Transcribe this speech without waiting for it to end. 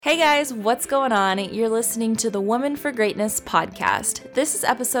Hey guys, what's going on? You're listening to the Woman for Greatness podcast. This is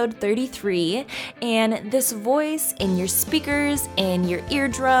episode 33, and this voice in your speakers and your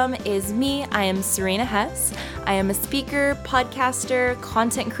eardrum is me. I am Serena Hess. I am a speaker, podcaster,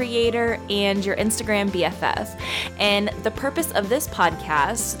 content creator, and your Instagram BFF. And the purpose of this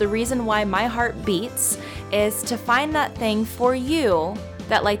podcast, the reason why my heart beats, is to find that thing for you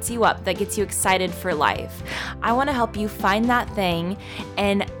that lights you up, that gets you excited for life. I want to help you find that thing,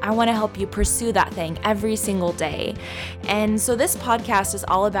 and I want to help you pursue that thing every single day. And so this podcast is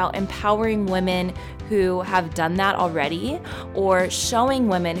all about empowering women who have done that already, or showing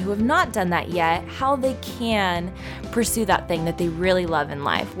women who have not done that yet how they can pursue that thing that they really love in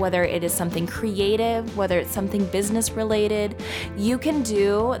life, whether it is something creative, whether it's something business related. You can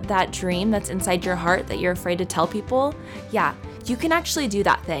do that dream that's inside your heart that you're afraid to tell people. Yeah, you can actually do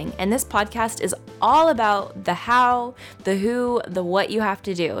that thing. And this podcast is all about the how, the who, the what you have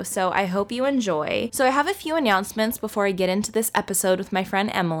to do. So I hope you enjoy. So I have a few announcements before I get into this episode with my friend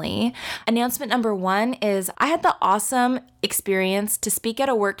Emily. Announcement number one is I had the awesome experience to speak at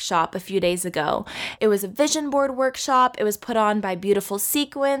a workshop a few days ago. It was a vision board workshop. It was put on by Beautiful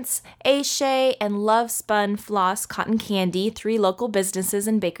Sequence, Aisha, and Love Spun Floss Cotton Candy, 3 local businesses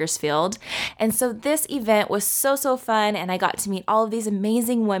in Bakersfield. And so this event was so fun, and I got to meet all of these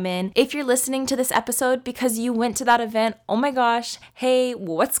amazing women. If you're listening to this episode because you went to that event, oh my gosh, hey,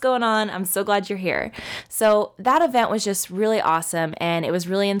 what's going on? I'm so glad you're here. So that event was just really awesome, and it was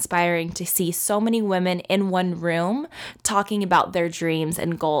really inspiring to see so many women in one room talking about their dreams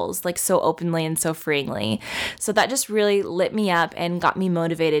and goals, like so openly and so freeingly. So that just really lit me up and got me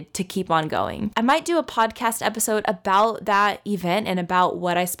motivated to keep on going. I might do a podcast episode about that event and about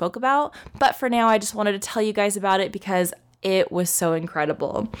what I spoke about, but for now I just wanted to tell you guys about it because it was so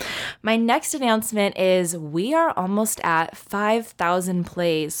incredible. My next announcement is we are almost at 5,000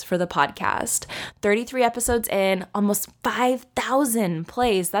 plays for the podcast. 33 episodes in, almost 5,000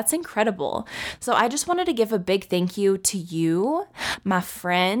 plays. That's incredible. So I just wanted to give a big thank you to you, my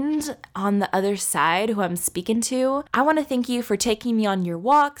friend on the other side who I'm speaking to. I want to thank you for taking me on your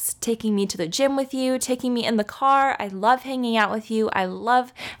walks, taking me to the gym with you, taking me in the car. I love hanging out with you. I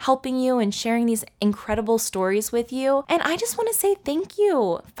love helping you and sharing these incredible stories with you. And I just want to say thank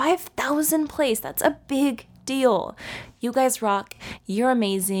you. 5,000 plays. That's a big deal. You guys rock. You're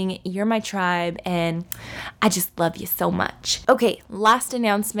amazing. You're my tribe. And I just love you so much. Okay, last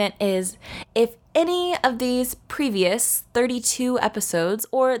announcement is if any of these previous 32 episodes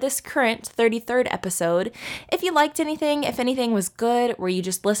or this current 33rd episode, if you liked anything, if anything was good, where you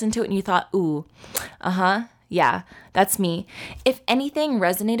just listened to it and you thought, ooh, yeah, that's me. If anything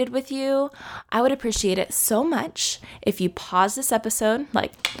resonated with you, I would appreciate it so much if you pause this episode,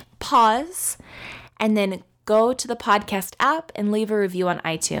 like pause, and then go to the podcast app and leave a review on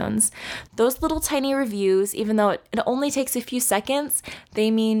iTunes. Those little tiny reviews, even though it only takes a few seconds, they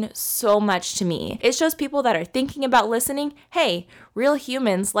mean so much to me. It shows people that are thinking about listening, hey, real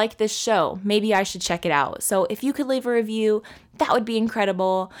humans like this show. Maybe I should check it out. So if you could leave a review, that would be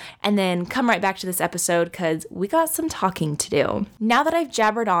incredible. And then come right back to this episode because we got some talking to do. Now that I've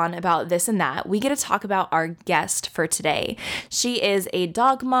jabbered on about this and that, we get to talk about our guest for today. She is a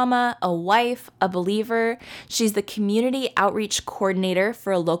dog mama, a wife, a believer. She's the community outreach coordinator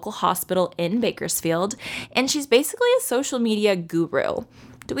for a local hospital in Bakersfield. And she's basically a social media guru.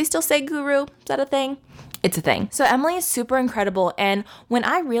 Do we still say guru? Is that a thing? It's a thing. So Emily is super incredible. And when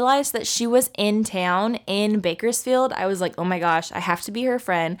I realized that she was in town in Bakersfield, I was like, oh my gosh, I have to be her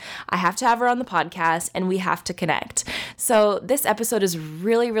friend. I have to have her on the podcast and we have to connect. So this episode is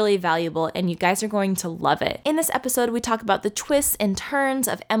really valuable and you guys are going to love it. In this episode, we talk about the twists and turns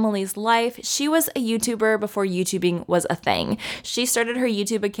of Emily's life. She was a YouTuber before YouTubing was a thing. She started her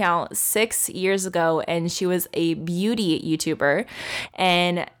YouTube account 6 years ago and she was a beauty YouTuber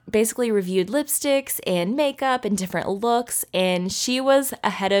and basically reviewed lipsticks and makeup and different looks, and she was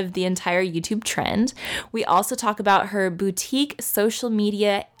ahead of the entire YouTube trend. We also talk about her boutique social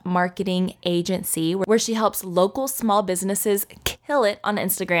media marketing agency where she helps local small businesses kill it on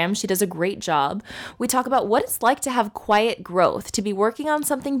Instagram. She does a great job. We talk about what it's like to have quiet growth, to be working on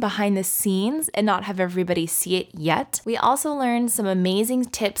something behind the scenes and not have everybody see it yet. We also learned some amazing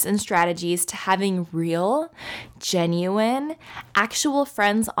tips and strategies to having real, genuine, actual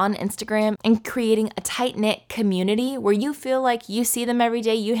friends on Instagram and creating a tight-knit community where you feel like you see them every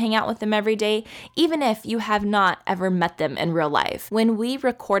day, you hang out with them every day, even if you have not ever met them in real life. When we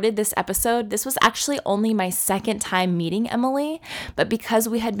recorded this episode, this was actually only my second time meeting Emily, but because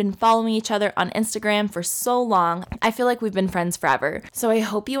we had been following each other on Instagram for so long, I feel like we've been friends forever. So I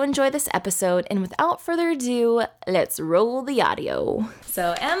hope you enjoy this episode, and without further ado, let's roll the audio.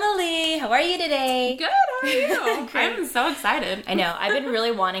 So Emily, how are you today? Good, how are you? I'm so excited. I know, I've been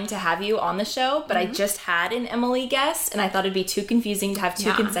really wanting to have you on the show, but I just had an Emily guest, and I thought it'd be too confusing to have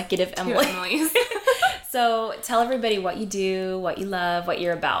two consecutive Emily. Emily's. So tell everybody what you do, what you love, what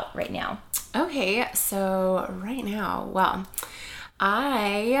you're about right now. Okay, so right now, well,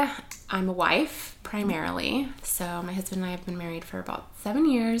 I'm a wife primarily. So my husband and I have been married for about 7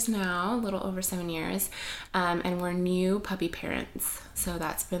 years now, a little over 7 years, and we're new puppy parents. So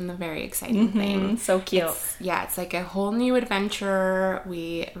that's been the very exciting thing. So cute. It's like a whole new adventure.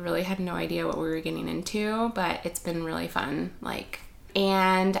 We really had no idea what we were getting into, but it's been really fun.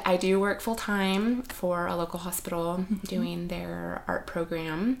 And I do work full-time for a local hospital doing their art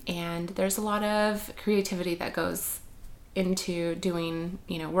program. And there's a lot of creativity that goes into doing,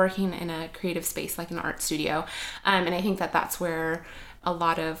 working in a creative space like an art studio. And I think that that's where a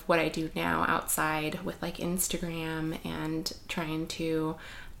lot of what I do now outside with Instagram and trying to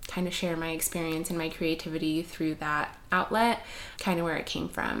kind of share my experience and my creativity through that outlet, kind of where it came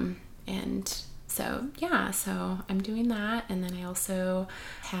from. And so I'm doing that. And then I also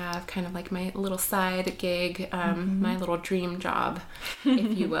have kind of my little side gig, my little dream job,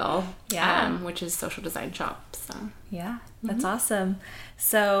 if you will, which is social design shop. So yeah, that's awesome.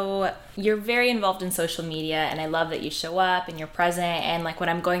 So you're very involved in social media, and I love that you show up and you're present. And when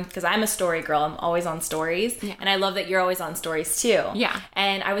I'm going, because I'm a story girl, I'm always on stories, and I love that you're always on stories too. Yeah.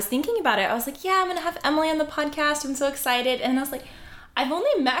 And I was thinking about it. I was like, I'm gonna have Emily on the podcast. I'm so excited. And I was like, I've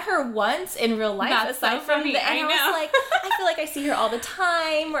only met her once in real life. That's aside so from funny. And I was like, I feel like I see her all the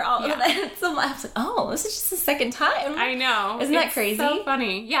time. We're all so I was like, oh, this is just the second time. I know. Isn't that crazy? So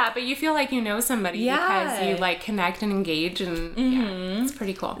funny. Yeah, but you feel like you know somebody because you connect and engage, and it's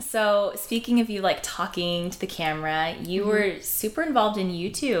pretty cool. So speaking of you talking to the camera, you were super involved in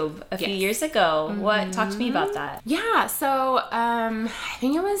YouTube a few years ago. Talk to me about that. Yeah, so I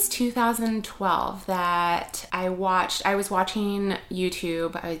think it was 2012 that I was watching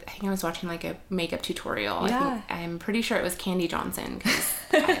YouTube. I think I was watching a makeup tutorial. I'm pretty sure it was Candy Johnson because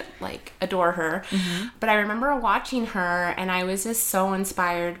I adore her. But I remember watching her, and I was just so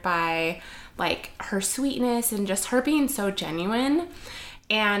inspired by her sweetness and just her being so genuine.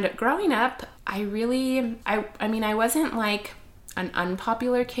 And growing up, I wasn't an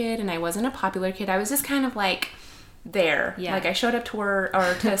unpopular kid, and I wasn't a popular kid. I was just kind of there. Yeah. I showed up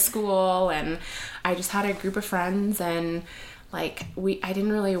to school, and I just had a group of friends, and I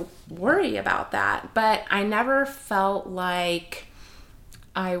didn't really worry about that. But I never felt like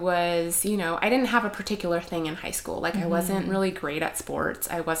I was, I didn't have a particular thing in high school. I wasn't really great at sports.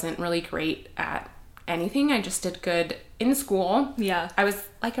 I wasn't really great at anything. I just did good in school. Yeah. I was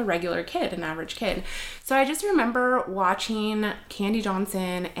a regular kid, an average kid. So I just remember watching Candy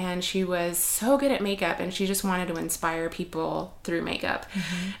Johnson, and she was so good at makeup, and she just wanted to inspire people through makeup.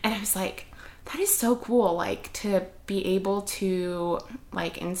 And I was like, that is so cool, to be able to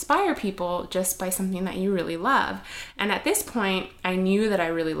inspire people just by something that you really love. And at this point, I knew that I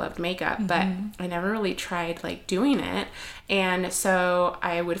really loved makeup, but I never really tried doing it. And so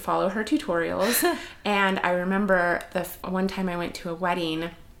I would follow her tutorials. And I remember the one time I went to a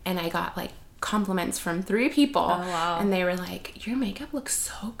wedding, and I got compliments from 3 people. Oh, wow. And they were like, your makeup looks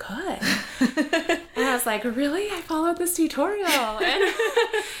so good. And I was like, really? I followed this tutorial.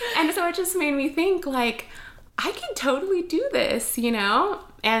 And so it just made me think I could totally do this,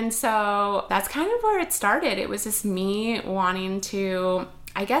 And so that's kind of where it started. It was just me wanting to,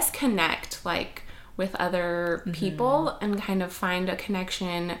 I guess, connect with other people and kind of find a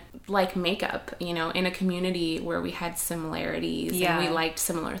connection like makeup, in a community where we had similarities and we liked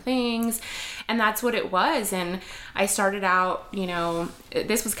similar things. And that's what it was. And I started out,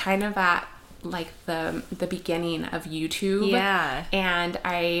 this was kind of at the beginning of YouTube. Yeah. And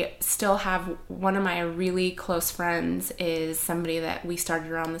I still have one of my really close friends is somebody that we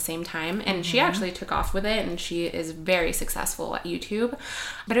started around the same time, and she actually took off with it, and she is very successful at YouTube.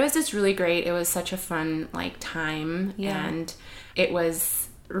 But it was just really great. It was such a fun time. Yeah. And it was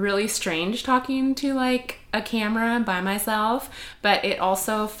really strange talking to a camera by myself, but it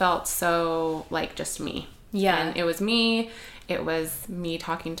also felt so just me. Yeah. And it was me, it was me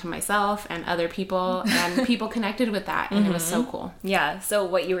talking to myself and other people, and people connected with that, and it was so cool. Yeah. So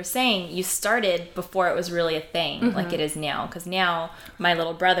what you were saying, you started before it was really a thing like it is now. Because now my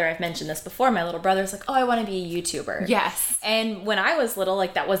little brother, I've mentioned this before, my little brother's like, oh, I want to be a YouTuber. Yes. And when I was little,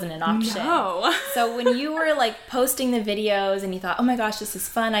 like that wasn't an option. No. So when you were like posting the videos and you thought, oh my gosh, this is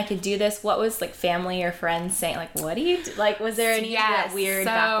fun, I could do this, what was like family or friends saying? Like, what do you do? Like, was there any that weird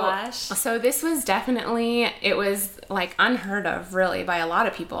backlash? So this was definitely, it was like unheard of really by a lot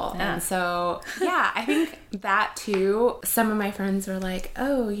of people. Yeah. And so, yeah, I think that too, some of my friends were like,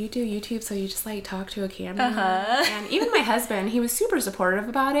 oh, you do YouTube, so you just like talk to a camera. And even my husband, he was super supportive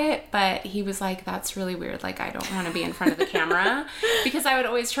about it, but he was like, that's really weird. Like, I don't want to be in front of the camera, because I would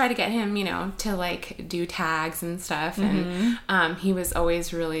always try to get him, you know, to like do tags and stuff. And he was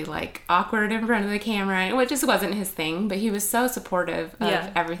always really like awkward in front of the camera, which just wasn't his thing, but he was so supportive of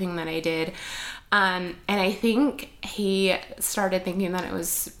everything that I did. And I think he started thinking that it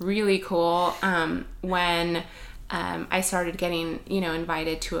was really cool when I started getting, you know,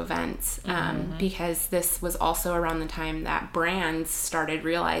 invited to events, because this was also around the time that brands started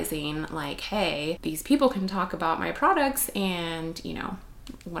realizing like, hey, these people can talk about my products and, you know,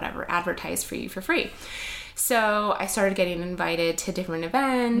 whatever, advertise for you for free. So I started getting invited to different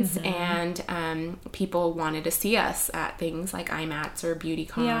events, and people wanted to see us at things like IMATS or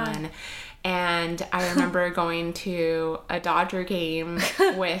BeautyCon. Yeah. And I remember going to a Dodger game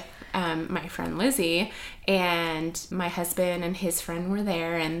with my friend Lizzie, and my husband and his friend were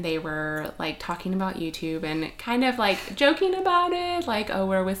there, and they were like talking about YouTube and kind of like joking about it, like, oh,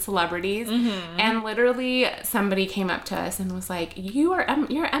 we're with celebrities. And literally somebody came up to us and was like, you're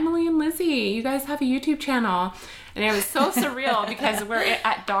Emily and Lizzie, you guys have a YouTube channel. And it was so surreal because we're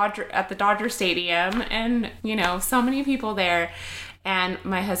at the Dodger Stadium, and you know, so many people there. And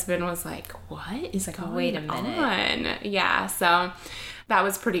my husband was like, what is going on? Wait a minute. Yeah, so that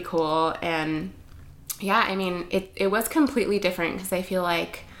was pretty cool. And yeah, I mean, it was completely different, because I feel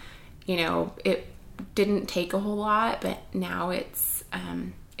like, you know, it didn't take a whole lot, but now it's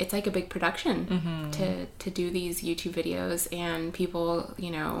like a big production to do these YouTube videos, and people, you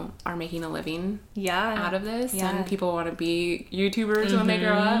know, are making a living out of this, and people want to be YouTubers when they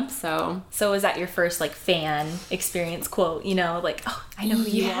grow up. So was that your first like fan experience quote, you know, like, oh, I know who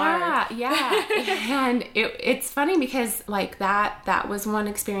you are? Yeah. And it's funny because like that was one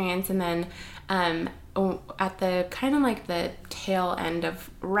experience, and then at the kind of like the tail end of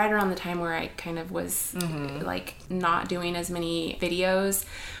right around the time where I kind of was like not doing as many videos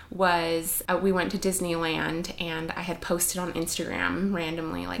was we went to Disneyland, and I had posted on Instagram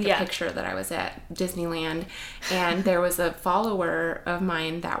randomly like a picture that I was at Disneyland, and there was a follower of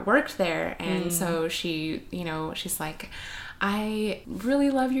mine that worked there, and so she, you know, she's like, I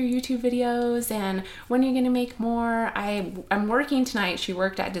really love your YouTube videos, and when are you going to make more? I'm working tonight. She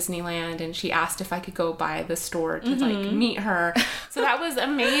worked at Disneyland, and she asked if I could go by the store to like meet her. So that was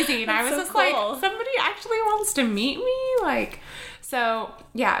amazing. I was so just cool. Like, somebody actually wants to meet me? Like, so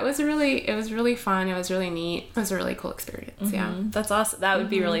yeah, it was really fun. It was really neat. It was a really cool experience. Yeah. That's awesome. That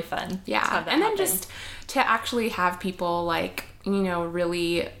would be really fun. Yeah. And then just to actually have people like, you know,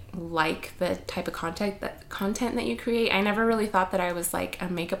 really like the type of content that you create. I never really thought that I was like a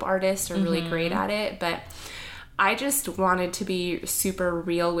makeup artist or really great at it, but I just wanted to be super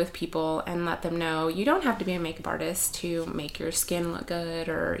real with people and let them know you don't have to be a makeup artist to make your skin look good,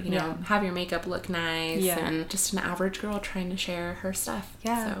 or, you know, have your makeup look nice, and just an average girl trying to share her stuff.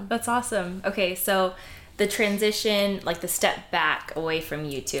 Yeah, so that's awesome. Okay, so the transition, like the step back away from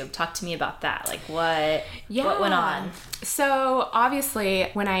YouTube, talk to me about that. Like what went on? So obviously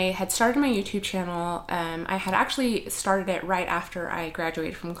when I had started my YouTube channel, I had actually started it right after I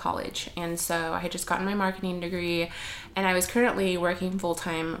graduated from college. And so I had just gotten my marketing degree, and I was currently working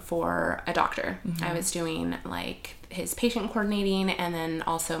full-time for a doctor. I was doing like his patient coordinating and then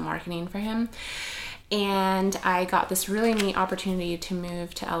also marketing for him. And I got this really neat opportunity to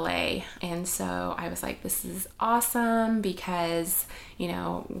move to LA. And so I was like, this is awesome because, you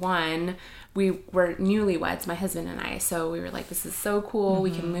know, one, we were newlyweds, my husband and I. So we were like, this is so cool.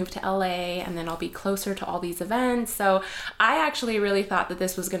 We can move to LA, and then I'll be closer to all these events. So I actually really thought that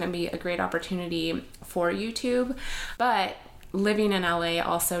this was going to be a great opportunity for YouTube. But living in LA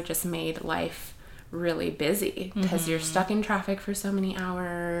also just made life really busy because you're stuck in traffic for so many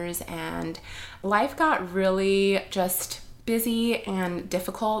hours, and life got really just busy and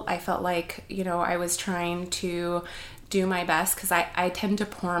difficult. I felt like, you know, I was trying to do my best because I tend to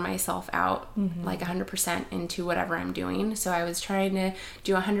pour myself out like 100% into whatever I'm doing. So I was trying to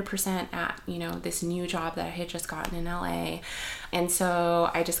do 100% at, you know, this new job that I had just gotten in LA. And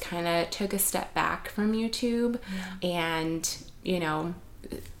so I just kind of took a step back from YouTube and, you know,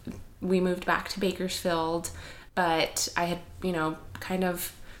 we moved back to Bakersfield, but I had, you know, kind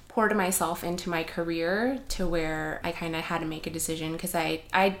of poured myself into my career to where I kind of had to make a decision because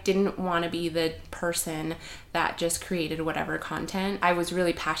I didn't want to be the person that just created whatever content. I was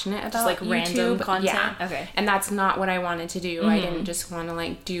really passionate about just like YouTube. Random content? Yeah. Okay. And that's not what I wanted to do. I didn't just want to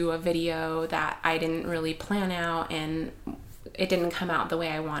like do a video that I didn't really plan out and it didn't come out the way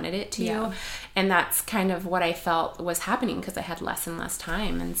I wanted it to. Yeah. And that's kind of what I felt was happening because I had less and less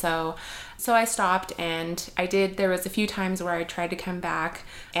time. And so I stopped and there was a few times where I tried to come back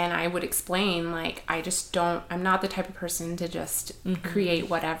and I would explain like, I'm not the type of person to just create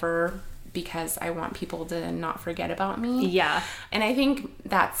whatever because I want people to not forget about me. Yeah. And I think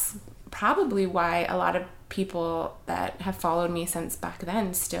that's probably why a lot of people that have followed me since back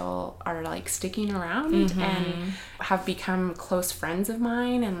then still are like sticking around and have become close friends of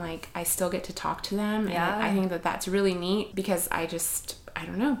mine, and like I still get to talk to them. Yeah. And I think that that's really neat because I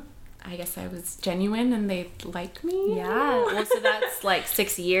don't know, I guess I was genuine and they liked me. Yeah. Well, so that's like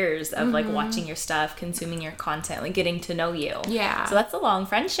 6 years of like watching your stuff, consuming your content, like getting to know you. Yeah. So that's a long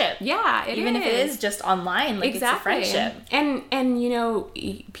friendship. Yeah, Even if it is just online, like exactly. it's a friendship. And you know,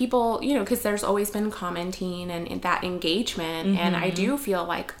 people, you know, because there's always been commenting and that engagement, and I do feel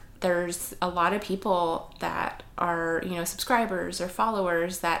like there's a lot of people that are, you know, subscribers or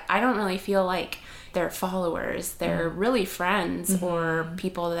followers that I don't really feel like they're followers. They're really friends or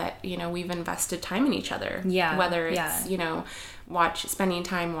people that, you know, we've invested time in each other. Yeah. Whether it's, you know, spending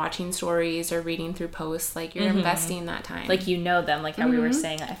time watching stories or reading through posts, like you're investing that time. Like you know them, like how we were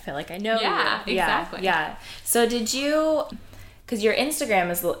saying, I feel like I know you. Exactly. Yeah. So did you, because your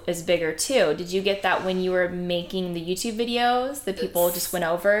Instagram is bigger too, did you get that when you were making the YouTube videos, the people just went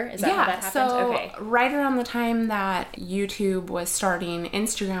over? Is that how that happened? So okay. right around the time that YouTube was starting,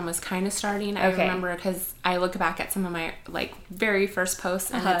 Instagram was kind of starting. I remember because I look back at some of my like very first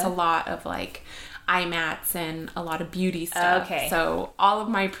posts and it's a lot of like eye mats and a lot of beauty stuff. Okay. So all of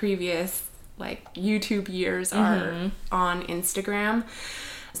my previous like YouTube years are on Instagram.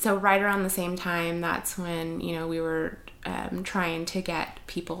 So right around the same time, that's when, you know, we were trying to get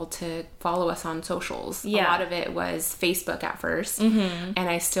people to follow us on socials. Yeah. A lot of it was Facebook at first. And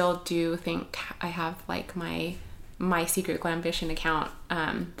I still do think I have like my Secret Glambition account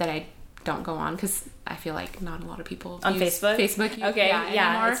that I don't go on because I feel like not a lot of people on use Facebook. Okay,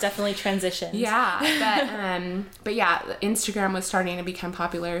 yeah, anymore. it's definitely transitioned. Yeah, but yeah, Instagram was starting to become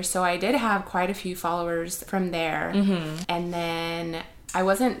popular, so I did have quite a few followers from there, and then I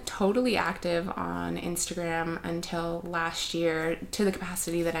wasn't totally active on Instagram until last year to the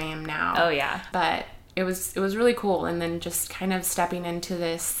capacity that I am now. Oh yeah, but it was really cool, and then just kind of stepping into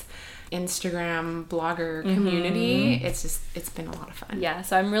this Instagram blogger community, it's been a lot of fun. Yeah,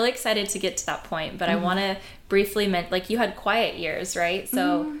 so I'm really excited to get to that point, but I want to briefly like you had quiet years, right?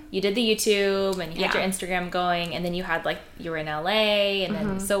 So you did the YouTube and you had your Instagram going, and then you had like you were in LA, and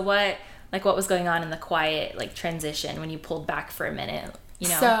then so what was going on in the quiet like transition when you pulled back for a minute? You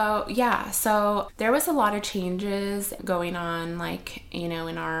know? So there was a lot of changes going on, like, you know,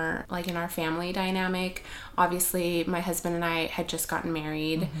 in our family dynamic. Obviously, my husband and I had just gotten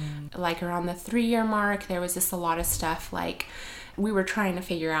married. Like around the 3-year mark, there was just a lot of stuff like we were trying to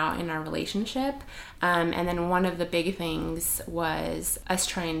figure out in our relationship. And then one of the big things was us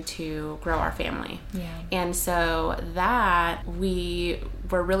trying to grow our family. Yeah. And so that we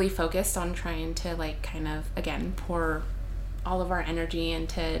were really focused on trying to like kind of, again, pour all of our energy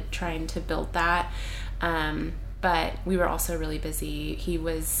into trying to build that. But we were also really busy. He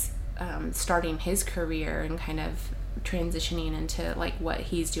was starting his career and kind of transitioning into like what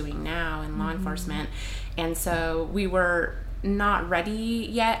he's doing now in law enforcement. And so we were not ready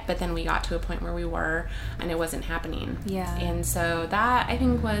yet, but then we got to a point where we were, and it wasn't happening. Yeah. And so that I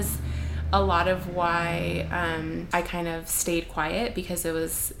think was a lot of why I kind of stayed quiet, because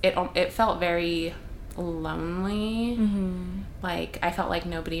it felt very lonely. Like I felt like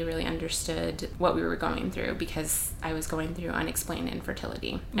nobody really understood what we were going through, because I was going through unexplained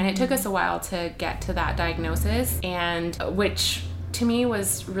infertility, and it took us a while to get to that diagnosis, and which to me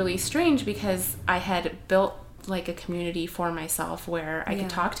was really strange because I had built like a community for myself where I could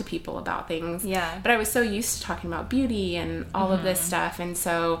talk to people about things, but I was so used to talking about beauty and all of this stuff, and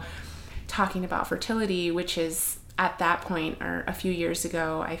so talking about fertility, which is at that point, or a few years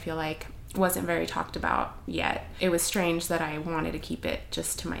ago, I feel like wasn't very talked about yet. It was strange that I wanted to keep it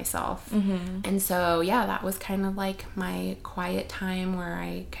just to myself. And so, yeah, that was kind of like my quiet time where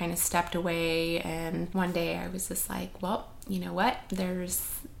I kind of stepped away. And one day I was just like, well, you know what?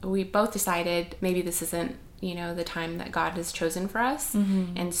 We both decided maybe this isn't, you know, the time that God has chosen for us.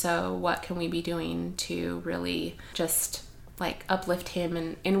 And so what can we be doing to really just like uplift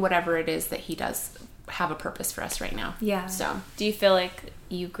him in whatever it is that he does have a purpose for us right now. Yeah. So do you feel like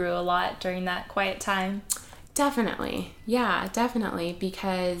you grew a lot during that quiet time? Definitely. Yeah, definitely.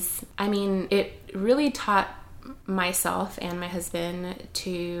 Because I mean, it really taught myself and my husband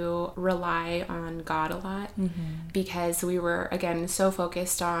to rely on God a lot, because we were, again, so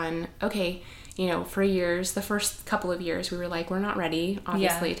focused on, okay, you know, for years, the first couple of years, we were like, we're not ready,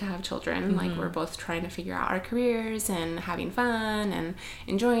 obviously, to have children. Like, we're both trying to figure out our careers and having fun and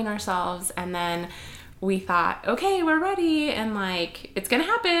enjoying ourselves. And then we thought, okay, we're ready, and like, it's gonna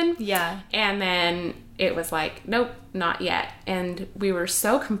happen. Yeah. And then it was like, nope, not yet. And we were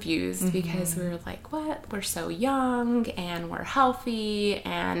so confused because we were like, what? We're so young and we're healthy.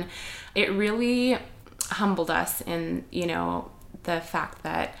 And it really humbled us in, you know, the fact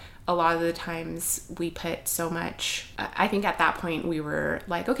that a lot of the times we put so much, I think at that point we were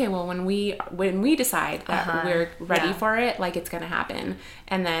like, okay, well, when we decide that we're ready for it, like, it's gonna happen.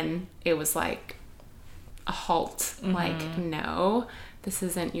 And then it was like a halt, like, no, this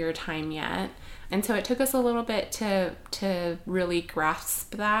isn't your time yet. And so it took us a little bit to really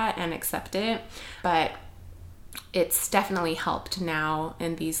grasp that and accept it, but it's definitely helped now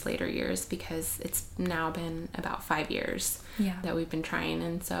in these later years, because it's now been about 5 years that we've been trying,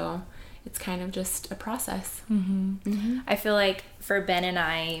 and so it's kind of just a process. I feel like for Ben and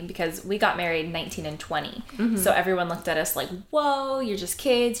I, because we got married 19 and 20, so everyone looked at us like, whoa, you're just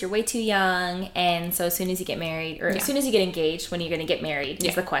kids, you're way too young. And so as soon as you get married, or as soon as you get engaged, when you're going to get married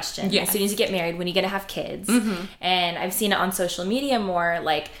is the question. As soon as you get married, when are you going to have kids? And I've seen it on social media more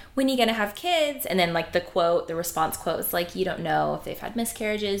like, when are you going to have kids? And then like the response quote is like, you don't know if they've had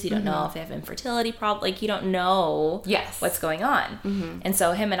miscarriages, you don't know if they have infertility problems, like, you don't know what's going on. And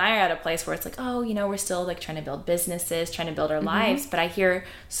so him and I are at a place where it's like, oh, you know, we're still like trying to build businesses, trying to build our lives. But I hear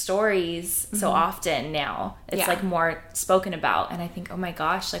stories so often now. It's like more spoken about. And I think, oh my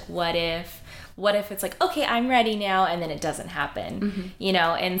gosh, like, what if it's like, okay, I'm ready now, and then it doesn't happen, you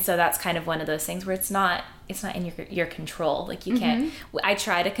know? And so that's kind of one of those things where it's not in your control. Like, you can't, I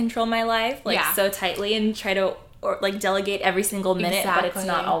try to control my life like so tightly and try to like delegate every single minute, but it's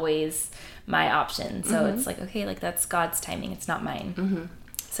not always my option. So it's like, okay, like, that's God's timing. It's not mine.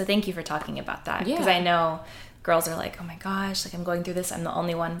 So thank you for talking about that. Because I know girls are like, oh my gosh, like, I'm going through this, I'm the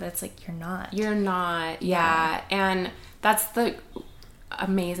only one. But it's like, you're not. Yeah. And that's the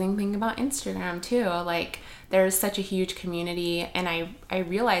amazing thing about Instagram too. Like, there's such a huge community, and I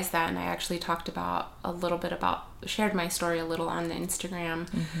realized that, and I actually talked shared my story a little on the Instagram.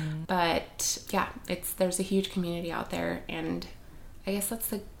 But yeah, there's a huge community out there, and I guess that's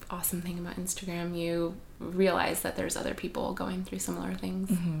the awesome thing about Instagram. You realize that there's other people going through similar things.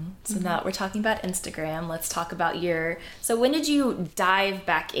 So now that we're talking about Instagram, let's talk about so when did you dive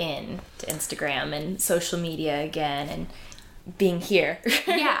back in to Instagram and social media again and being here?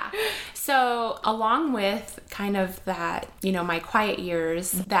 So along with kind of that, you know, my quiet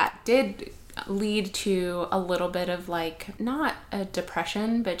years, that did lead to a little bit of like, not a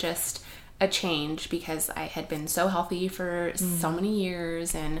depression, but just a change, because I had been so healthy for so many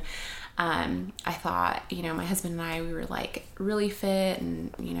years, and I thought, you know, my husband and I, we were like really fit,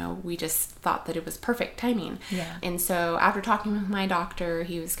 and, you know, we just thought that it was perfect timing. And so after talking with my doctor,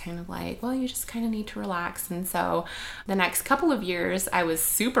 he was kind of like, well, you just kind of need to relax. And so the next couple of years, I was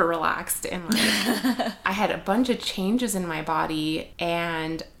super relaxed, and like, I had a bunch of changes in my body,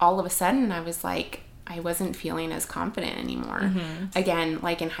 and all of a sudden I was like, I wasn't feeling as confident anymore. Again,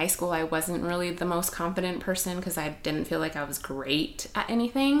 like in high school, I wasn't really the most confident person because I didn't feel like I was great at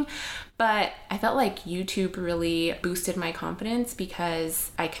anything. But I felt like YouTube really boosted my confidence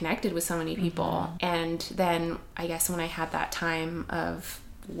because I connected with so many people. And then I guess when I had that time of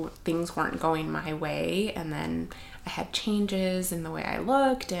things weren't going my way, and then I had changes in the way I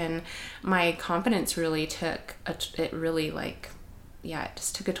looked, and my confidence really it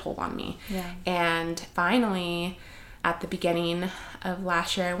just took a toll on me. And finally, at the beginning of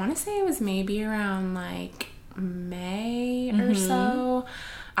last year, I want to say it was maybe around like May or so,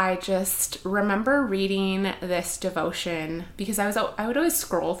 I just remember reading this devotion, because I would always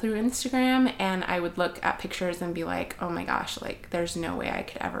scroll through Instagram, and I would look at pictures and be like, oh my gosh, like, there's no way I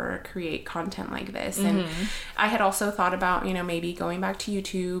could ever create content like this. And I had also thought about, you know, maybe going back to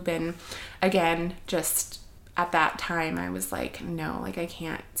YouTube, and again, just at that time I was like, no, like I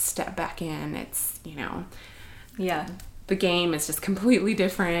can't step back in. It's, you know, the game is just completely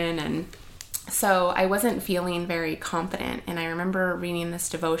different. And so I wasn't feeling very confident. And I remember reading this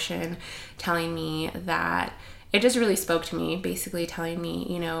devotion telling me that it just really spoke to me, basically telling me,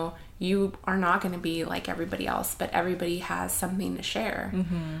 you know, you are not going to be like everybody else, but everybody has something to share.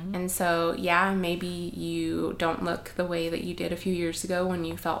 And so, yeah, maybe you don't look the way that you did a few years ago when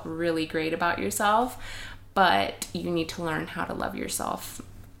you felt really great about yourself, but you need to learn how to love yourself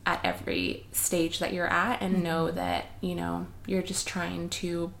at every stage that you're at, and know that, you know, you're just trying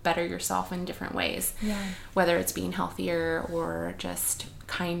to better yourself in different ways, whether it's being healthier or just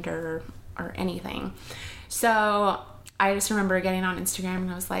kinder or anything. So I just remember getting on Instagram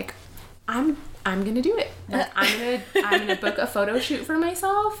and I was like, I'm gonna do it. I'm gonna book a photo shoot for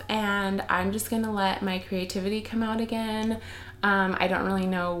myself, and I'm just gonna let my creativity come out again. I don't really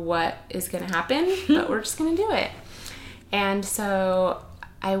know what is gonna happen, but we're just gonna do it. And so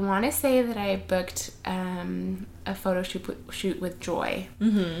I want to say that I booked a photo shoot with Joy,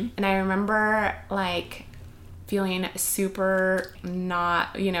 and I remember like feeling super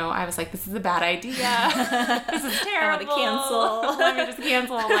not, you know, I was like, this is a bad idea. This is terrible. I want to cancel. Let me just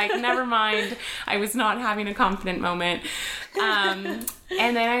cancel. Like, never mind. I was not having a confident moment. And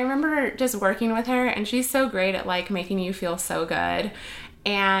then I remember just working with her, and she's so great at like making you feel so good.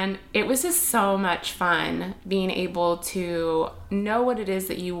 And it was just so much fun being able to know what it is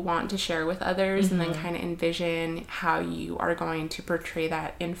that you want to share with others, and then kind of envision how you are going to portray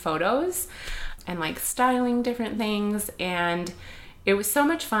that in photos, and like styling different things. And it was so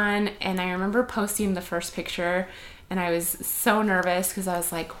much fun. And I remember posting the first picture, and I was so nervous because I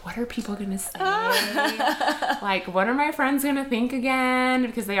was like, what are people going to say? Like, what are my friends going to think again?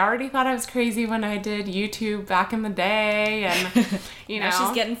 Because they already thought I was crazy when I did YouTube back in the day. And, you know. Now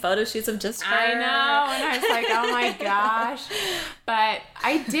she's getting photo shoots of just her. I know. And I was like, oh my gosh. But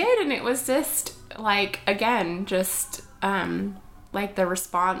I did. And it was just like, again, just like the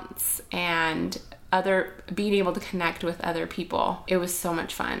response and being able to connect with other people. It was so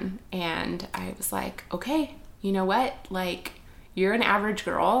much fun. And I was like, okay, you know what? Like, you're an average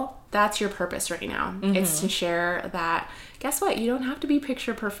girl. That's your purpose right now. It's to share that, guess what? You don't have to be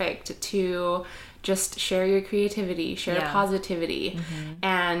picture perfect to just share your creativity, share positivity.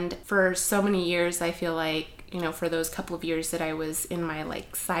 And for so many years, I feel like, you know, for those couple of years that I was in my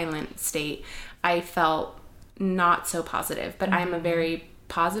like silent state, I felt not so positive, but I'm a very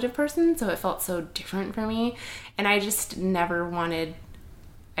positive person, so it felt so different for me. And I just never wanted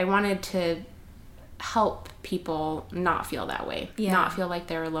to help people not feel that way, not feel like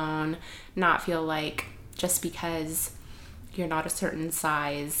they're alone, not feel like just because you're not a certain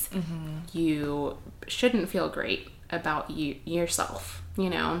size, you shouldn't feel great about yourself,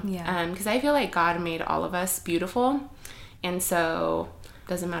 you know? Because I feel like God made all of us beautiful, and so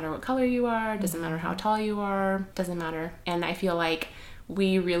doesn't matter what color you are, doesn't matter how tall you are, doesn't matter. And I feel like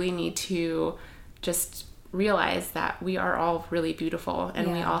we really need to just realize that we are all really beautiful,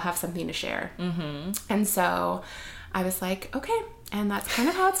 and we all have something to share. And so I was like, okay. And that's kind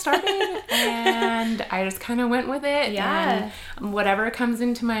of how it started. And I just kind of went with it. And whatever comes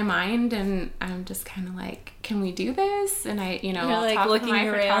into my mind, and I'm just kind of like, can we do this? And I, you know, You're I'll like talk with my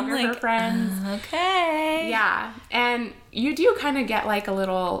photographer like, friends. Okay. Yeah. And you do kind of get like a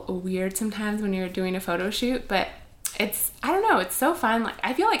little weird sometimes when you're doing a photo shoot, but it's, I don't know, it's so fun. Like,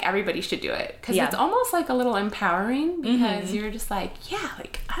 I feel like everybody should do it, because it's almost like a little empowering, because you're just like, yeah,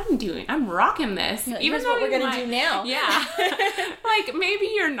 like I'm rocking this. Even what we're going to do now. Yeah. Like,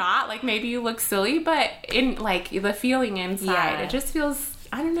 maybe you're not, like, maybe you look silly, but in like the feeling inside, it just feels,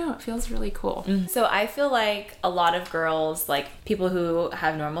 I don't know, it feels really cool. So I feel like a lot of girls, like people who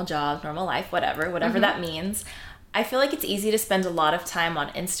have normal jobs, normal life, whatever that means, I feel like it's easy to spend a lot of time on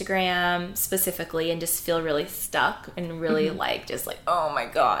Instagram specifically and just feel really stuck and really like, just like, oh my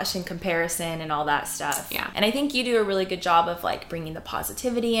gosh, in comparison and all that stuff. Yeah. And I think you do a really good job of like bringing the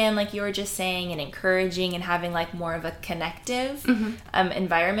positivity in, like you were just saying, and encouraging and having like more of a connective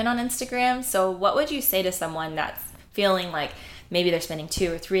environment on Instagram. So what would you say to someone that's feeling like maybe they're spending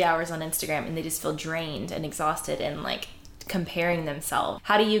 2 or 3 hours on Instagram and they just feel drained and exhausted and like comparing themselves?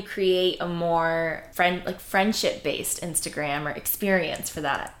 How do you create a more friendship-based Instagram or experience for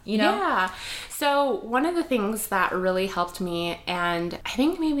that, you know? Yeah. So one of the things that really helped me, and I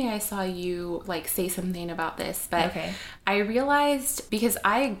think maybe I saw you like say something about this, but I realized, because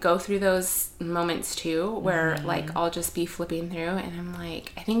I go through those moments too, where like I'll just be flipping through and I'm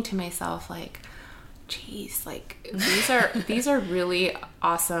like, I think to myself like, geez, like these are really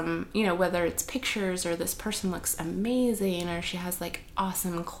awesome, you know, whether it's pictures or this person looks amazing or she has like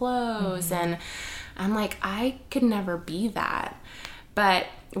awesome clothes, and I'm like, I could never be that. But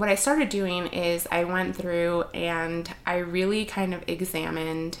what I started doing is I went through and I really kind of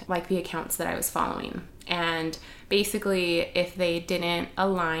examined like the accounts that I was following. And basically, if they didn't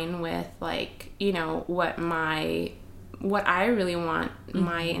align with like, you know, what I really want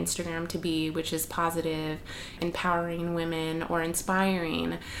my Instagram to be, which is positive, empowering women or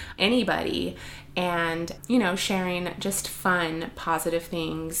inspiring anybody, and, you know, sharing just fun, positive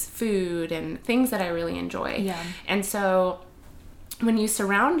things, food and things that I really enjoy. Yeah. And so when you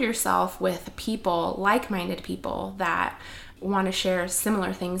surround yourself with people, like-minded people that want to share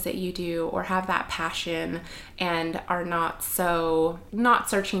similar things that you do or have that passion and are not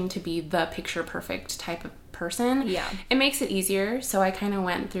searching to be the picture perfect type of person, it makes it easier. So I kind of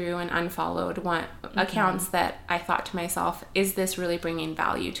went through and unfollowed accounts that I thought to myself, is this really bringing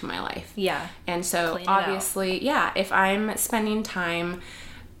value to my life? Yeah. And so obviously, if I'm spending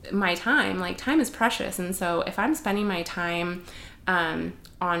my time, like time is precious. And so if I'm spending my time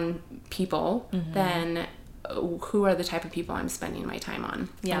on people, then who are the type of people I'm spending my time on?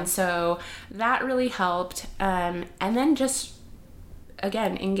 Yeah. And so that really helped. And then just,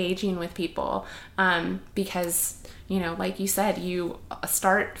 again, engaging with people, because, you know, like you said, you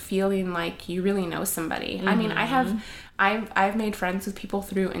start feeling like you really know somebody. I mean, I've made friends with people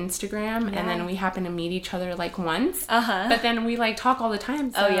through Instagram, and then we happen to meet each other like once, but then we like talk all the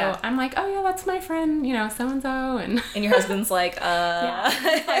time. So I'm like, oh yeah, that's my friend, you know, so-and-so. And your husband's like,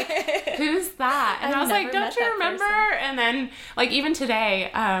 like, who's that? And I was like, don't you remember? Person. And then like even today,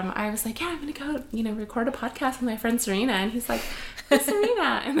 I was like, yeah, I'm going to go, you know, record a podcast with my friend Serena. And he's like,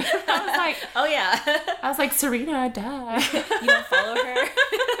 Serena. And I was like, oh yeah. I was like, Serena, duh. You don't follow her?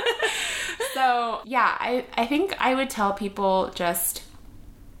 So yeah, I think I would tell people, just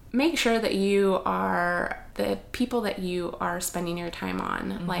make sure that the people that you are spending your time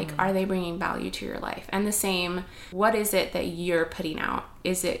on, like, are they bringing value to your life? And the same, what is it that you're putting out?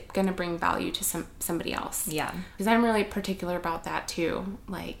 Is it going to bring value to somebody else? Yeah. Because I'm really particular about that too.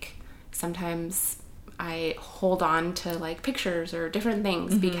 Like, sometimes I hold on to like pictures or different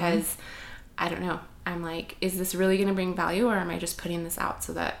things because I don't know. I'm like, is this really going to bring value, or am I just putting this out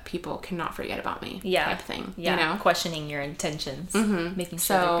so that people cannot forget about me? Type thing. Yeah. You know? Questioning your intentions. Making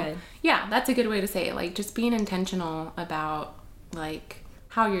sure they're good. Yeah, that's a good way to say it. Like, just being intentional about like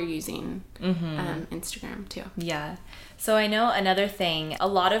how you're using Instagram too. Yeah. So I know another thing, a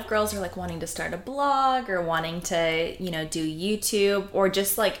lot of girls are like wanting to start a blog or wanting to, you know, do YouTube or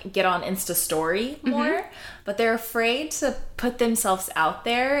just like get on Insta story more, but they're afraid to put themselves out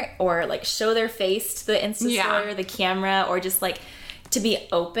there or like show their face to the Insta story or the camera, or just like to be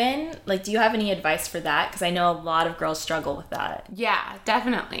open. Like, do you have any advice for that? Because I know a lot of girls struggle with that. Yeah,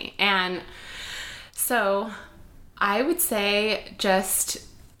 definitely. And so I would say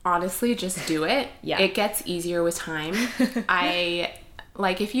honestly, just do it. Yeah. It gets easier with time. I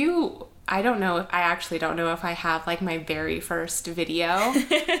actually don't know if I have like my very first video,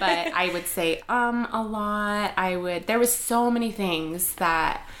 but I would say, a lot. There was so many things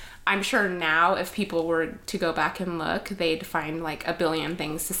that I'm sure now if people were to go back and look, they'd find like a billion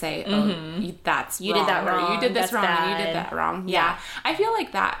things to say, oh, that's wrong. You did that wrong. Or you did this wrong. Bad. And you did that wrong. Yeah. I feel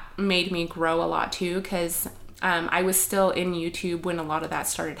like that made me grow a lot too, because I was still in YouTube when a lot of that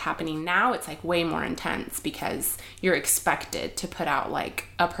started happening. Now it's like way more intense because you're expected to put out like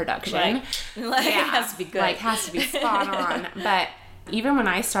a production. Like it has to be good. Like has to be spot on. But even when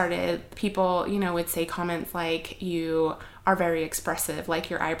I started, people, you know, would say comments like, you are very expressive, like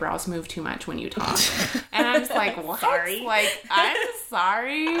your eyebrows move too much when you talk. And I'm just like, what? Sorry. Like, I'm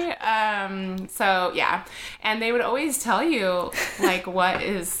sorry. So yeah. And they would always tell you like what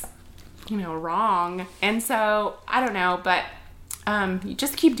is, you know, wrong. And so I don't know, but you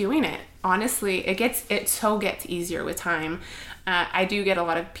just keep doing it. Honestly, it gets easier with time. I do get a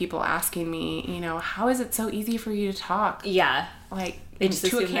lot of people asking me, you know, how is it so easy for you to talk? Yeah. Like, they just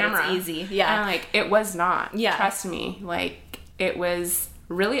to a camera. It's easy. Yeah. And like, it was not. Yeah. Trust me. Like, it was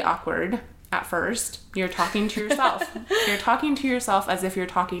really awkward at first. You're talking to yourself. You're talking to yourself as if you're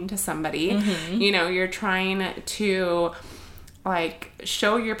talking to somebody. You know, you're trying to like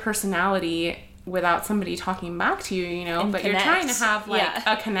show your personality without somebody talking back to you, you know, and but connect. You're trying to have like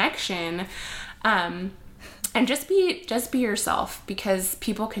a connection, and just be yourself, because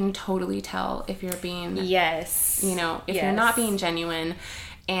people can totally tell if you're being, you know, if you're not being genuine,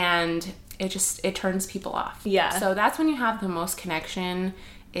 and it turns people off. Yeah. So that's when you have the most connection,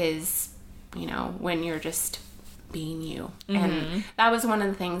 is, you know, when you're just being you. And that was one of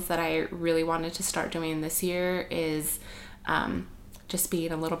the things that I really wanted to start doing this year, is just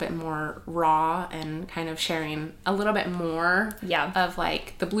being a little bit more raw and kind of sharing a little bit more of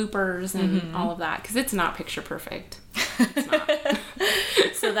like the bloopers and all of that, because it's not picture perfect.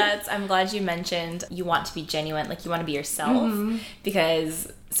 It's not. So I'm glad you mentioned you want to be genuine, like you want to be yourself,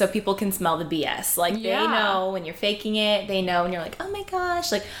 because so people can smell the BS. Like they know when you're faking it, they know when you're like, oh my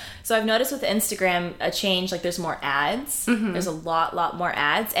gosh. Like, so I've noticed with Instagram a change, like there's more ads. There's a lot more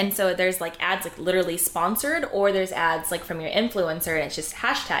ads. And so there's like ads like literally sponsored, or there's ads like from your influencer and it's just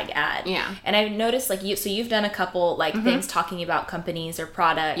hashtag ad. Yeah. And I've noticed like you've done a couple like things talking about companies or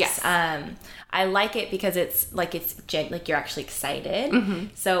products. Yes. I like it because it's like you're actually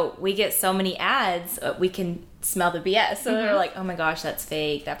excited. So we get so many ads, we can smell the BS. So they're like, oh my gosh, that's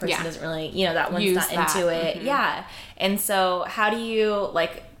fake. That person doesn't really, that one's not into it. Yeah. And so how do you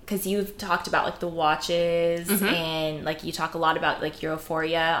like, because you've talked about like the watches and like you talk a lot about like your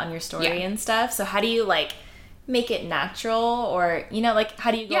euphoria on your story and stuff. So how do you like make it natural, or like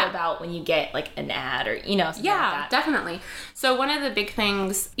how do you go about when you get like an ad or something like that? Definitely. So one of the big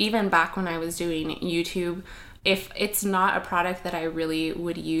things, even back when I was doing YouTube, if it's not a product that I really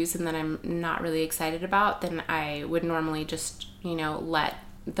would use and that I'm not really excited about, then I would normally just let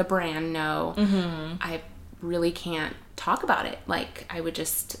the brand know I really can't talk about it. Like I would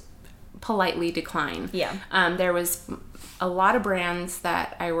just politely decline. There was a lot of brands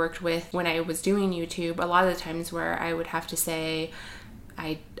that I worked with when I was doing YouTube, a lot of the times where I would have to say,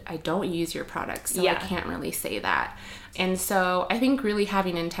 I don't use your products, so I can't really say that. And so I think really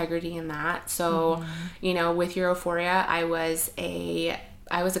having integrity in that. So, with Euphoria, I was a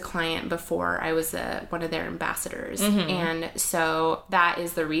client before I was one of their ambassadors. And so that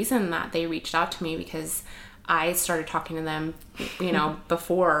is the reason that they reached out to me, because I started talking to them,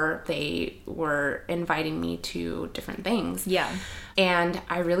 before they were inviting me to different things. Yeah. And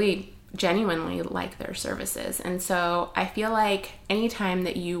I really genuinely like their services. And so I feel like anytime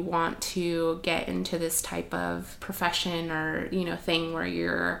that you want to get into this type of profession or, thing where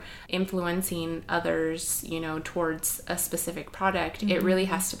you're influencing others, towards a specific product, it really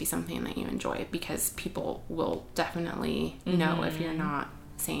has to be something that you enjoy, because people will definitely know if you're not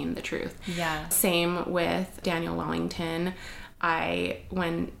saying the truth. Yeah. Same with Danielle Wellington.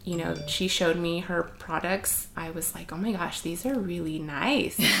 When she showed me her products, I was like, oh my gosh, these are really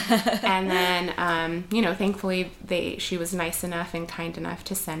nice. And then, thankfully she was nice enough and kind enough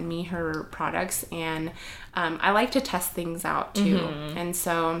to send me her products. And I like to test things out too. And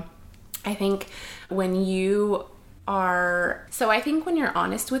so I think when you're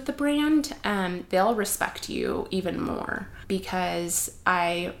honest with the brand, they'll respect you even more, because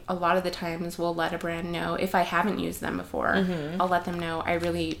I a lot of the times will let a brand know, if I haven't used them before, I'll let them know I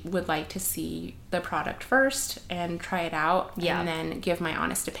really would like to see the product first and try it out and then give my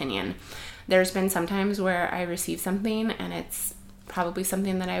honest opinion. There's been some times where I receive something and it's probably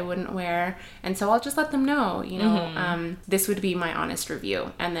something that I wouldn't wear, and so I'll just let them know, this would be my honest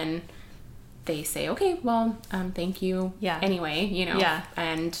review, and then they say, okay, well, thank you. Yeah. Anyway,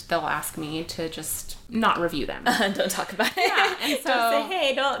 and they'll ask me to just not review them. Don't talk about it. Yeah. And so, don't say,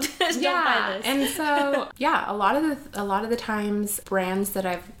 hey, don't buy this. And so, a lot of the times, brands that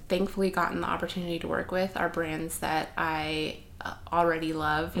I've thankfully gotten the opportunity to work with are brands that I already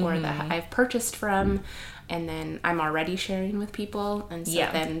love or that I've purchased from, and then I'm already sharing with people, and so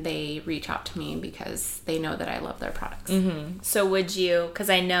then they reach out to me because they know that I love their products. So would you, because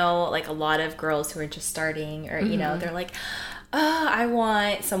I know like a lot of girls who are just starting, or they're like, oh, I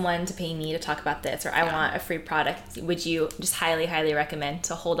want someone to pay me to talk about this, or I want a free product. Would you just highly recommend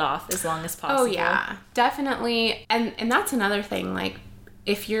to hold off as long as possible? Oh yeah, definitely. And that's another thing, like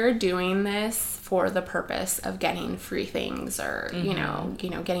if you're doing this for the purpose of getting free things or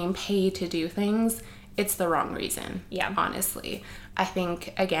getting paid to do things, it's the wrong reason. Yeah. Honestly. I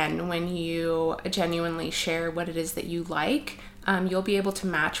think, again, when you genuinely share what it is that you like, you'll be able to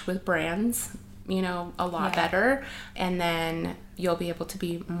match with brands, a lot better. And then you'll be able to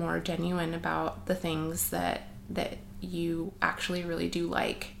be more genuine about the things that you actually really do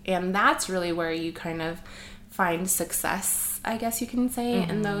like. And that's really where you kind of find success, I guess you can say,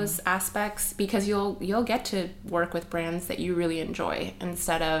 in those aspects, because you'll get to work with brands that you really enjoy,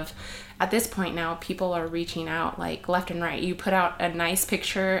 instead of, at this point now, people are reaching out like left and right. You put out a nice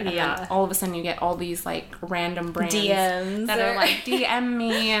picture and then all of a sudden you get all these like random brands DMs that are like, DM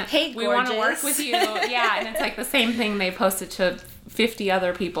me, hey, we want to work with you. Yeah. And it's like the same thing they posted to 50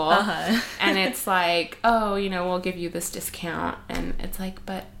 other people. And it's like, oh, we'll give you this discount. And it's like,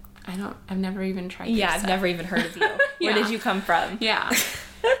 but I've never even tried. Yeah, I've never even heard of you. Where did you come from? Yeah.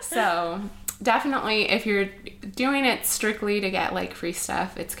 So definitely, if you're doing it strictly to get like free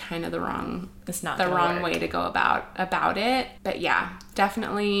stuff, it's kind of the wrong way to go about it. But yeah,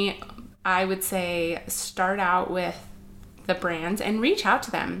 definitely I would say start out with the brands and reach out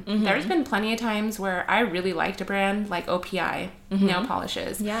to them. There's been plenty of times where I really liked a brand like OPI nail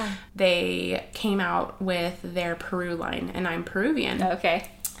polishes. Yeah. They came out with their Peru line, and I'm Peruvian. Okay.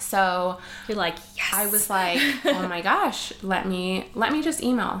 So you're like, yes. I was like, oh my gosh, let me just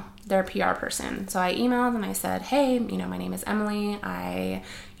email their PR person. So I emailed and I said, hey, my name is Emily. I,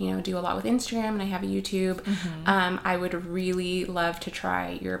 do a lot with Instagram and I have a YouTube. I would really love to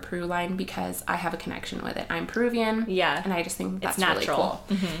try your Peru line because I have a connection with it. I'm Peruvian. Yeah. And I just think that's it's natural.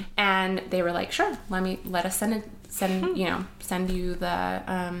 Really cool. And they were like, sure, let us send you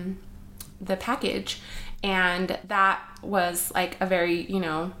the package. And that was like a very,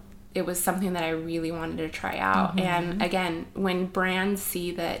 it was something that I really wanted to try out. And again, when brands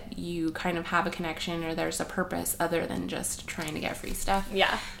see that you kind of have a connection or there's a purpose other than just trying to get free stuff,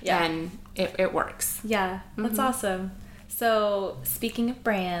 then it works. Yeah, that's awesome. So speaking of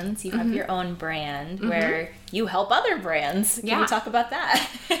brands, you have your own brand where you help other brands. Can you talk about that?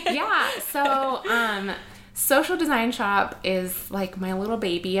 Yeah, so Social Design Shop is like my little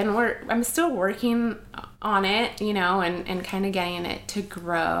baby, and I'm still working on it, and kind of getting it to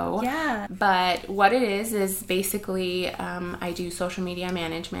grow. Yeah. But what it is basically I do social media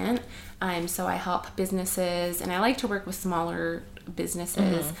management. So I help businesses, and I like to work with smaller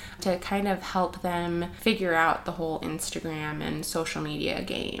businesses to kind of help them figure out the whole Instagram and social media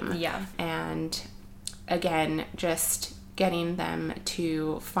game. Yeah. And again, just getting them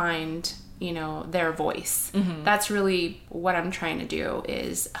to find their voice. That's really what I'm trying to do,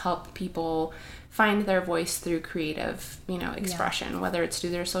 is help people find their voice through creative, expression, whether it's through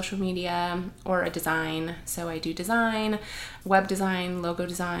their social media or a design. So I do design, web design, logo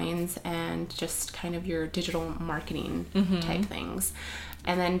designs, and just kind of your digital marketing type things.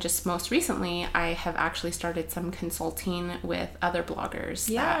 And then just most recently, I have actually started some consulting with other bloggers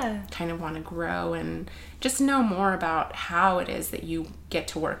that kind of want to grow and just know more about how it is that you get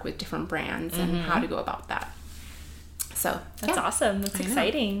to work with different brands and how to go about that. So that's awesome. That's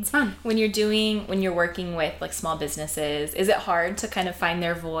exciting. It's fun. When you're working with like small businesses, is it hard to kind of find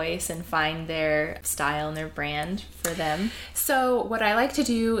their voice and find their style and their brand for them? So what I like to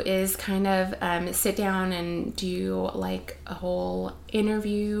do is kind of sit down and do like a whole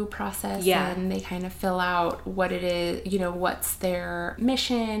interview process, and they kind of fill out what it is, what's their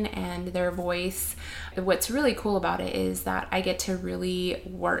mission and their voice. What's really cool about it is that I get to really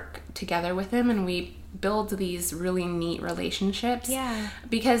work together with them, and we build these really neat relationships. Yeah.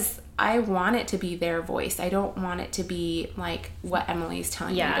 Because I want it to be their voice. I don't want it to be like what Emily's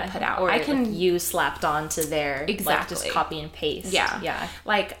telling me to put out. Or I can like you slapped onto their exactly like just copy and paste. Yeah.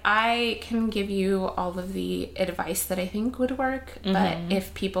 Like I can give you all of the advice that I think would work, but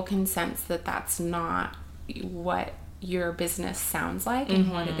if people can sense that that's not what your business sounds like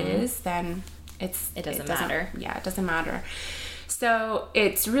and what it is, then it doesn't matter. Yeah, it doesn't matter. So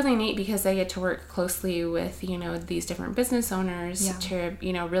it's really neat because I get to work closely with, these different business owners to,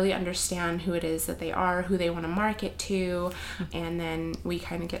 really understand who it is that they are, who they want to market to. And then we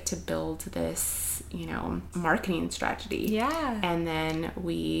kind of get to build this, marketing strategy. Yeah. And then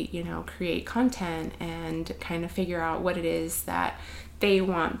we, create content and kind of figure out what it is that they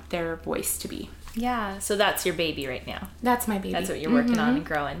want their voice to be. Yeah, so that's your baby right now. That's my baby. That's what you're working on and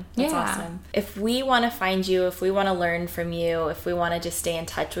growing. That's awesome. If we want to find you, if we want to learn from you, if we want to just stay in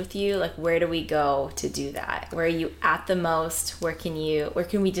touch with you, like where do we go to do that? Where are you at the most? Where can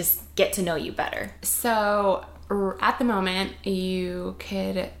we just get to know you better? So at the moment, you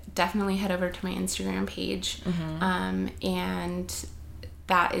could definitely head over to my Instagram page, and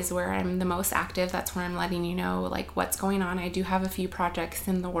that is where I'm the most active. That's where I'm letting you know like what's going on. I do have a few projects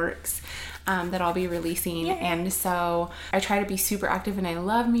in the works that I'll be releasing. Yay. And so I try to be super active, and I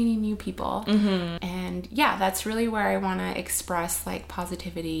love meeting new people. And that's really where I want to express like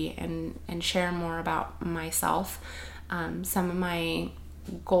positivity and share more about myself. Some of my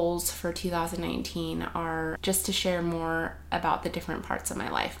goals for 2019 are just to share more about the different parts of my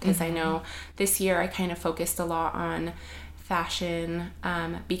life, because I know this year I kind of focused a lot on fashion,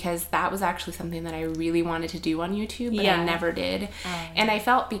 because that was actually something that I really wanted to do on YouTube, but I never did. And I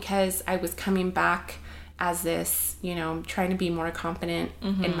felt because I was coming back as this, trying to be more confident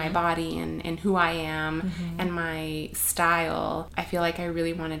in my body and who I am and my style. I feel like I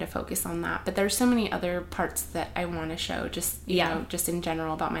really wanted to focus on that. But there's so many other parts that I want to show, just, just in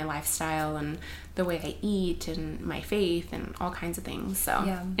general about my lifestyle and the way I eat and my faith and all kinds of things. So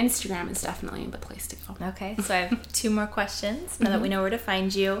Instagram is definitely the place to go. Okay, so I have 2 more questions now that we know where to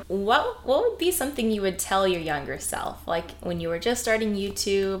find you. What would be something you would tell your younger self? Like when you were just starting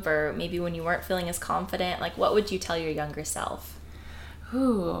YouTube, or maybe when you weren't feeling as confident, like what would you tell your younger self?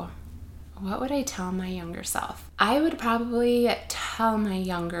 Ooh, what would I tell my younger self? I would probably tell my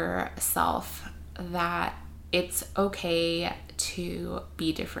younger self that it's okay to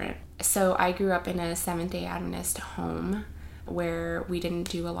be different. So I grew up in a Seventh-day Adventist home where we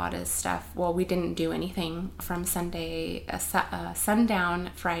didn't do a lot of stuff. Well, we didn't do anything from sundown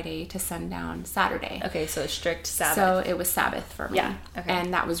Friday to sundown Saturday. Okay, so strict Sabbath. So it was Sabbath for me. Yeah, okay.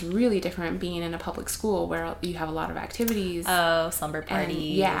 And that was really different being in a public school where you have a lot of activities. Oh, slumber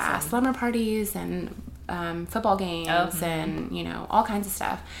parties. Slumber parties and football games and, all kinds of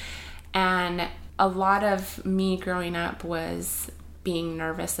stuff. And a lot of me growing up was being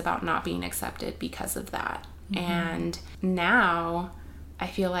nervous about not being accepted because of that. And now I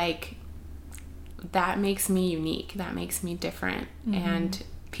feel like that makes me unique. That makes me different. And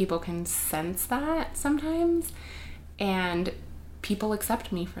people can sense that sometimes. And people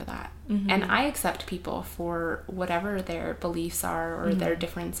accept me for that. And I accept people for whatever their beliefs are or their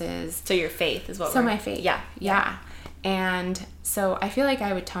differences. So your faith is what my faith. Yeah. And so I feel like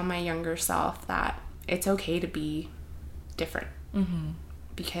I would tell my younger self that it's okay to be different.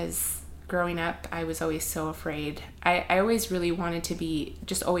 Because growing up, I was always so afraid. I always really wanted to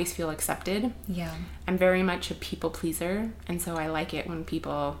just always feel accepted. Yeah. I'm very much a people pleaser. And so I like it when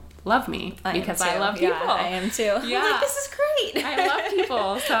people love me because I love people. Yeah, I am too. Yeah. I'm like, this is great. I love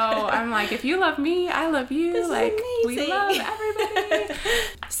people. So I'm like, if you love me, I love you. This like, is we love everybody.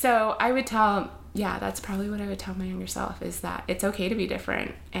 So I would that's probably what I would tell my younger self, is that it's okay to be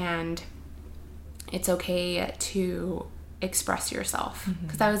different and it's okay to express yourself,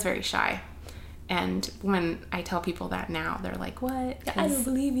 because I was very shy. And when I tell people that now, they're like, what? I don't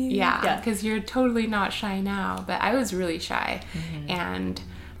believe you. Yeah, because you're totally not shy now. But I was really shy. And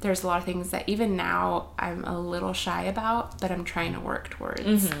there's a lot of things that even now I'm a little shy about, but I'm trying to work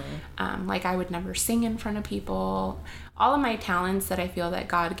towards. Like I would never sing in front of people. All of my talents that I feel that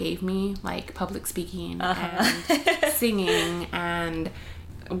God gave me, like public speaking and singing and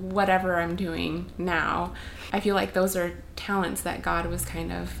whatever I'm doing now, I feel like those are talents that God was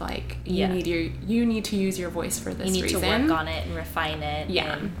kind of like, you need to use your voice for this reason. You need to work on it and refine it.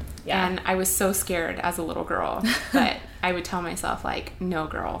 And I was so scared as a little girl, but I would tell myself like, no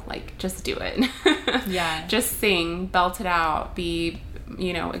girl, like just do it. Just sing, belt it out,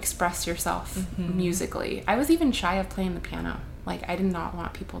 express yourself musically. I was even shy of playing the piano. Like, I did not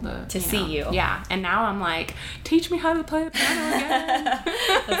want people to see you. Yeah. And now I'm like, teach me how to play the piano again.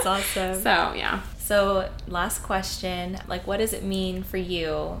 That's awesome. So, yeah. So, last question. Like, what does it mean for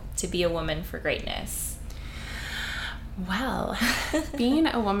you to be a woman for greatness? Well, being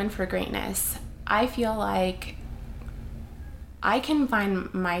a woman for greatness, I feel like I can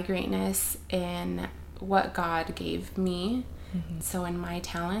find my greatness in what God gave me. So, in my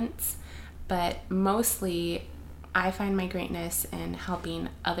talents. But mostly, I find my greatness in helping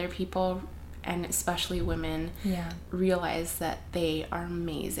other people, and especially women, realize that they are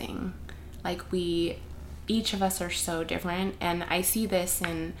amazing. Like each of us are so different, and I see this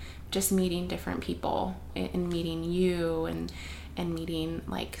in just meeting different people, in meeting you and meeting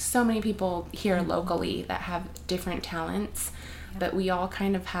like so many people here locally that have different talents, but we all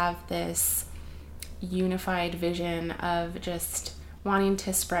kind of have this unified vision of just wanting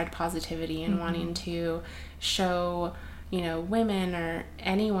to spread positivity and wanting to show, women or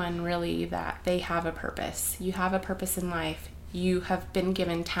anyone really that they have a purpose. You have a purpose in life. You have been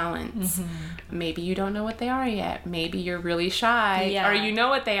given talents. Maybe you don't know what they are yet. Maybe you're really shy or you know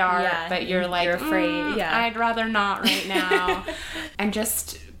what they are, but you're like, you're afraid. I'd rather not right now. And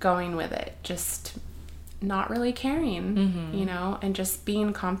just going with it, just not really caring, and just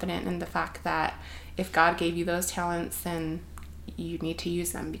being confident in the fact that if God gave you those talents, then you need to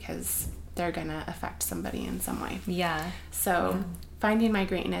use them because they're gonna affect somebody in some way. So finding my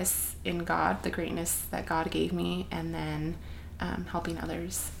greatness in God, the greatness that God gave me, and then helping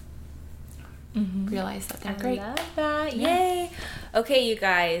others realize that they're great. I love that. Yay. Okay, you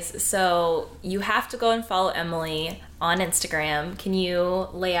guys, so you have to go and follow Emily on Instagram. Can you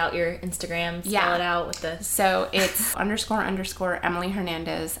lay out your Instagram, spell it out with the... So it's __Emily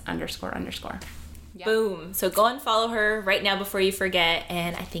Hernandez __. Yep. Boom. So go and follow her right now before you forget.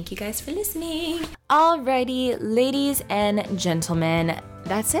 And I thank you guys for listening. Alrighty, ladies and gentlemen,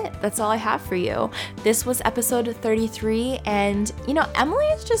 that's it. That's all I have for you. This was episode 33, and Emily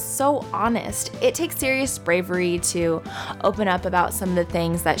is just so honest. It takes serious bravery to open up about some of the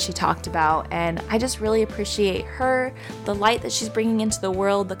things that she talked about, and I just really appreciate her, the light that she's bringing into the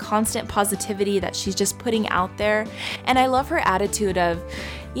world, the constant positivity that she's just putting out there, and I love her attitude of,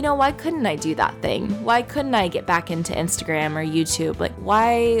 why couldn't I do that thing? Why couldn't I get back into Instagram or YouTube? Like,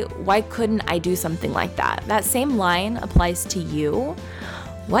 why couldn't I do something like that? That same line applies to you.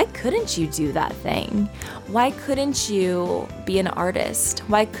 Why couldn't you do that thing? Why couldn't you be an artist?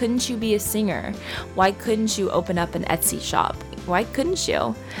 Why couldn't you be a singer? Why couldn't you open up an Etsy shop? Why couldn't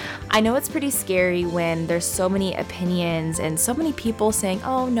you? I know it's pretty scary when there's so many opinions and so many people saying,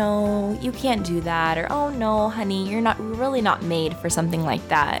 oh no, you can't do that, or oh no, honey, you're really not made for something like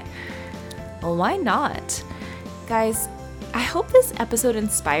that. Well, why not? Guys, I hope this episode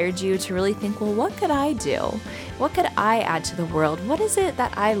inspired you to really think, well, what could I do? What could I add to the world? What is it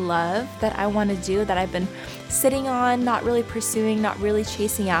that I love, that I want to do, that I've been sitting on, not really pursuing, not really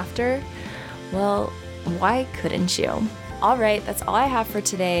chasing after? Well, why couldn't you? All right, that's all I have for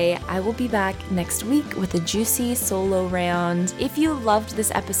today. I will be back next week with a juicy solo round. If you loved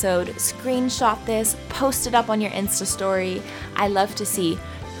this episode, screenshot this, post it up on your Insta story. I love to see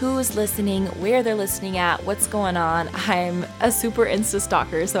who's listening, where they're listening at, what's going on. I'm a super Insta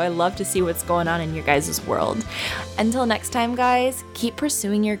stalker, so I love to see what's going on in your guys' world. Until next time, guys, keep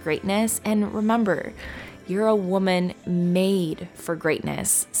pursuing your greatness, and remember, you're a woman made for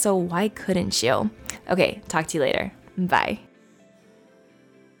greatness, so why couldn't you? Okay, talk to you later. Bye.